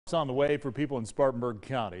It's on the way for people in Spartanburg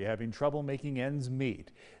County having trouble making ends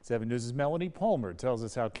meet. 7 News' Melanie Palmer tells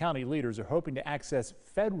us how county leaders are hoping to access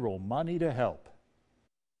federal money to help.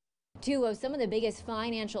 Two of some of the biggest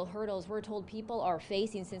financial hurdles we're told people are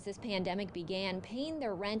facing since this pandemic began, paying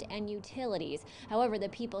their rent and utilities. However, the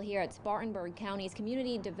people here at Spartanburg County's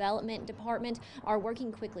Community Development Department are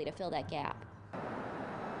working quickly to fill that gap.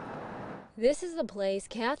 This is the place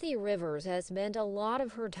Kathy Rivers has spent a lot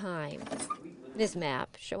of her time. This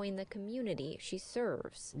map showing the community she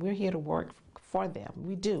serves. We're here to work for them.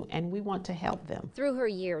 We do, and we want to help them. Through her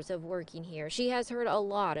years of working here, she has heard a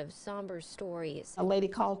lot of somber stories. A lady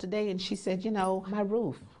called today and she said, you know, my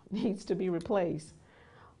roof needs to be replaced,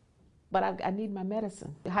 but I need my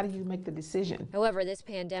medicine. How do you make the decision? However, this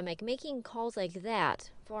pandemic making calls like that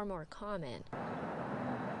far more common.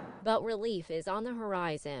 But relief is on the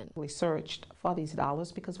horizon. We searched for these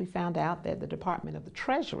dollars because we found out that the Department of the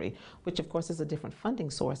Treasury, which of course is a different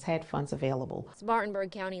funding source, had funds available.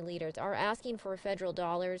 Spartanburg County leaders are asking for federal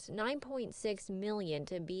dollars, $9.6 million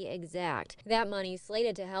to be exact. That money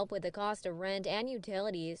slated to help with the cost of rent and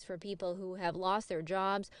utilities for people who have lost their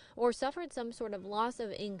jobs or suffered some sort of loss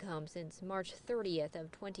of income since March 30th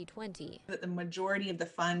of 2020. The majority of the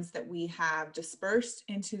funds that we have dispersed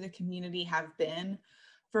into the community have been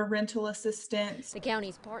for rental assistance. The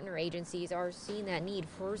county's partner agencies are seeing that need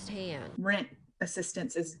firsthand. Rent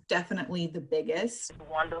assistance is definitely the biggest. It's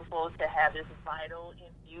wonderful to have this vital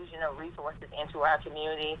infusion of resources into our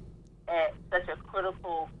community at such a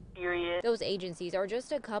critical period. Those agencies are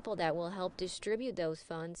just a couple that will help distribute those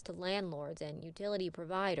funds to landlords and utility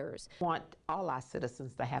providers. We want all our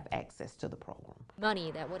citizens to have access to the program.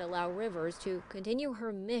 Money that would allow Rivers to continue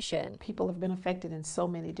her mission. People have been affected in so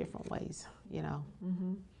many different ways, you know.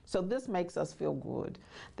 So this makes us feel good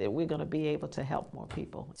that we're going to be able to help more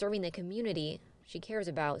people. Serving the community she cares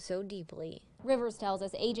about so deeply. Rivers tells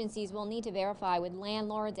us agencies will need to verify with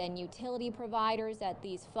landlords and utility providers that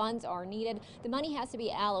these funds are needed. The money has to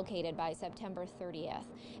be allocated by September 30th.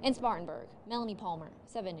 In Spartanburg, Melanie Palmer,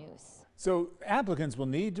 7 News. So applicants will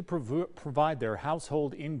need to provide their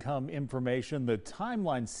household income information. The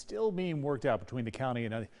timeline's still being worked out between the county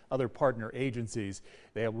and other partner agencies.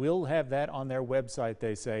 They will have that on their website,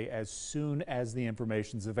 they say, as soon as the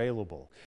information's available.